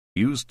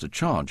used to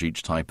charge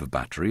each type of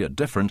battery are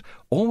different,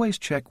 always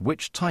check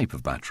which type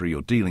of battery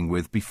you're dealing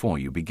with before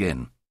you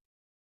begin.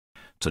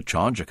 To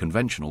charge a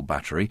conventional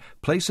battery,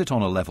 place it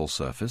on a level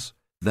surface,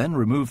 then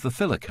remove the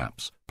filler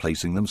caps,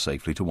 placing them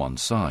safely to one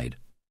side.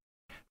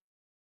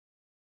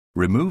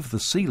 Remove the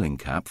sealing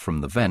cap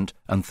from the vent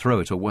and throw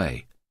it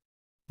away.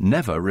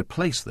 Never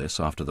replace this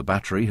after the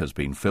battery has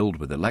been filled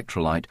with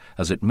electrolyte,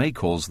 as it may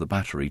cause the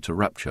battery to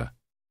rupture.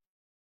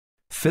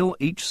 Fill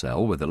each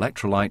cell with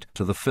electrolyte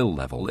to the fill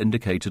level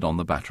indicated on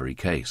the battery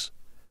case.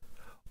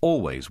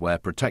 Always wear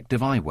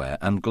protective eyewear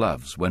and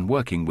gloves when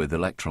working with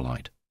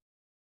electrolyte.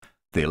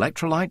 The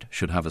electrolyte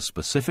should have a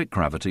specific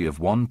gravity of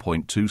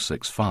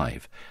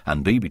 1.265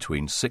 and be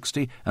between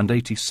 60 and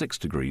 86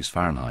 degrees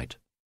Fahrenheit.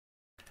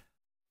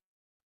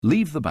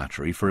 Leave the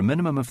battery for a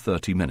minimum of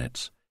 30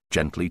 minutes,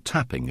 gently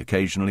tapping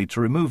occasionally to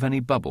remove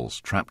any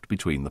bubbles trapped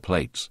between the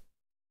plates.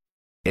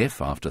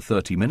 If, after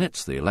 30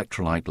 minutes, the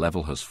electrolyte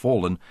level has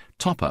fallen,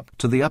 top up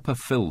to the upper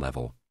fill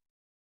level.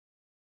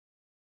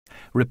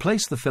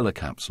 Replace the filler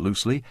caps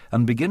loosely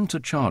and begin to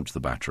charge the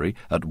battery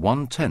at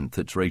 1/10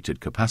 its rated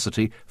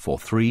capacity for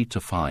 3 to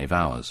 5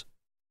 hours.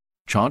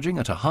 Charging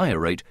at a higher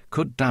rate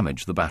could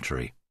damage the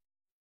battery.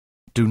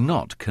 Do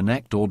not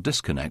connect or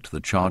disconnect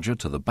the charger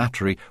to the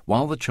battery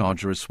while the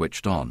charger is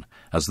switched on,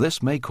 as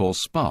this may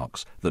cause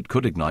sparks that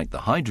could ignite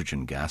the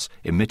hydrogen gas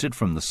emitted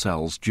from the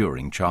cells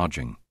during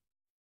charging.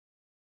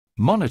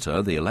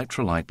 Monitor the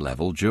electrolyte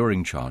level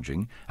during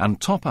charging and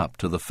top up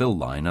to the fill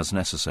line as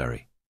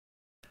necessary.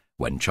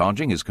 When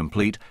charging is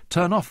complete,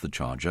 turn off the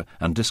charger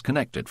and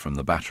disconnect it from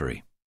the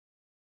battery.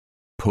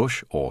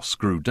 Push or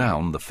screw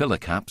down the filler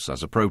caps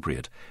as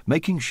appropriate,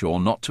 making sure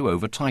not to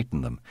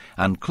over-tighten them,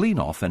 and clean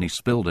off any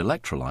spilled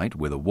electrolyte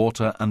with a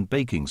water and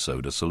baking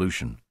soda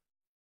solution.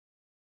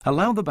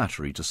 Allow the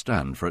battery to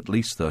stand for at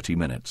least 30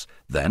 minutes,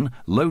 then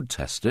load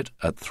test it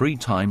at 3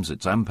 times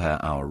its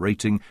ampere-hour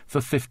rating for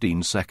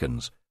 15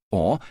 seconds,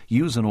 or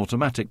use an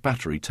automatic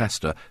battery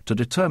tester to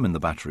determine the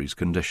battery's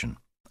condition,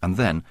 and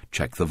then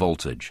check the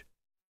voltage.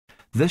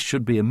 This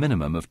should be a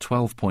minimum of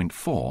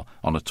 12.4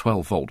 on a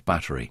 12-volt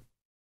battery.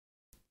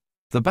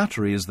 The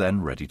battery is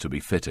then ready to be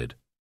fitted.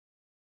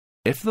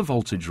 If the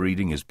voltage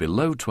reading is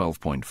below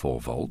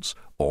 12.4 volts,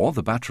 or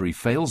the battery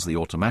fails the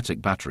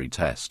automatic battery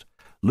test,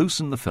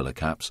 loosen the filler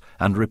caps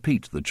and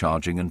repeat the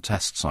charging and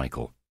test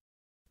cycle.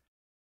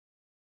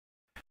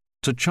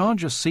 To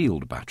charge a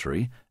sealed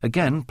battery,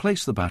 again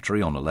place the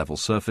battery on a level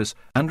surface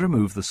and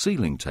remove the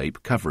sealing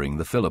tape covering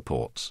the filler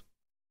ports.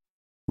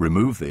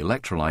 Remove the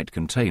electrolyte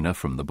container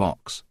from the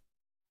box.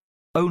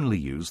 Only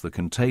use the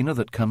container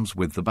that comes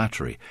with the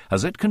battery,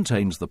 as it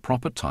contains the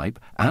proper type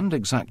and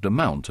exact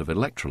amount of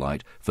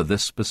electrolyte for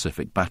this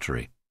specific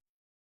battery.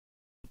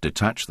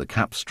 Detach the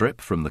cap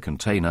strip from the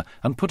container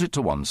and put it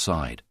to one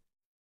side.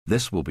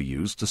 This will be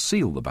used to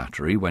seal the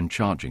battery when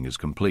charging is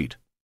complete.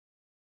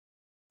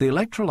 The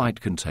electrolyte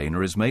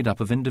container is made up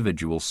of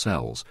individual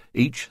cells,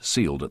 each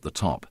sealed at the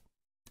top.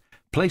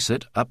 Place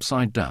it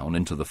upside down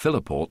into the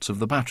filler ports of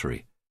the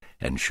battery.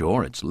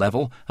 Ensure it's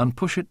level and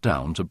push it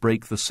down to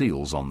break the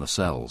seals on the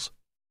cells.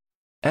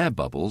 Air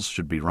bubbles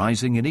should be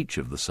rising in each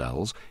of the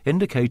cells,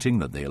 indicating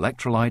that the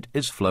electrolyte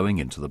is flowing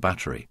into the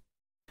battery.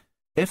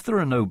 If there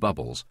are no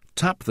bubbles,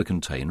 tap the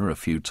container a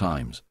few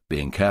times,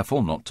 being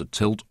careful not to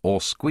tilt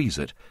or squeeze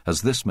it,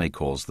 as this may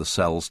cause the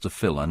cells to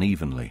fill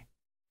unevenly.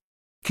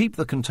 Keep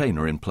the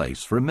container in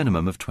place for a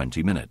minimum of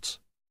 20 minutes.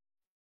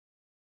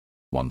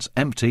 Once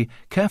empty,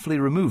 carefully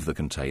remove the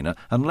container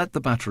and let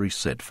the battery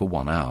sit for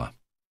 1 hour.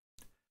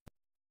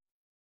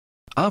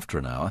 After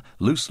an hour,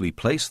 loosely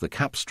place the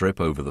cap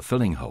strip over the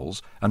filling holes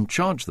and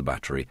charge the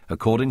battery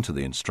according to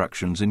the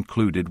instructions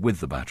included with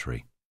the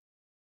battery.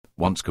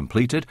 Once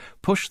completed,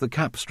 push the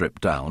cap strip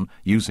down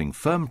using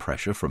firm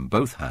pressure from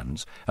both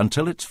hands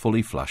until it's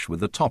fully flush with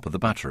the top of the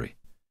battery.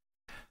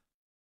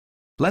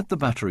 Let the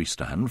battery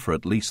stand for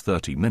at least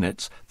 30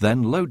 minutes,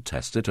 then load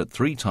test it at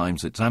 3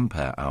 times its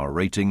ampere-hour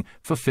rating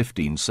for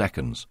 15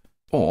 seconds,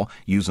 or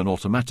use an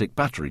automatic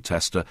battery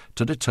tester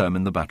to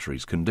determine the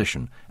battery's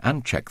condition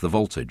and check the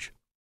voltage.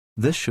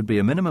 This should be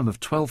a minimum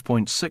of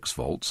 12.6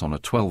 volts on a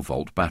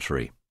 12-volt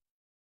battery.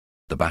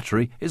 The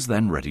battery is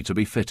then ready to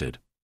be fitted.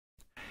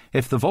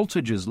 If the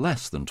voltage is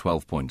less than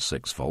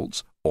 12.6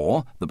 volts,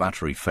 or the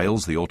battery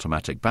fails the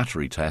automatic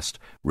battery test,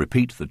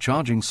 repeat the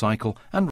charging cycle and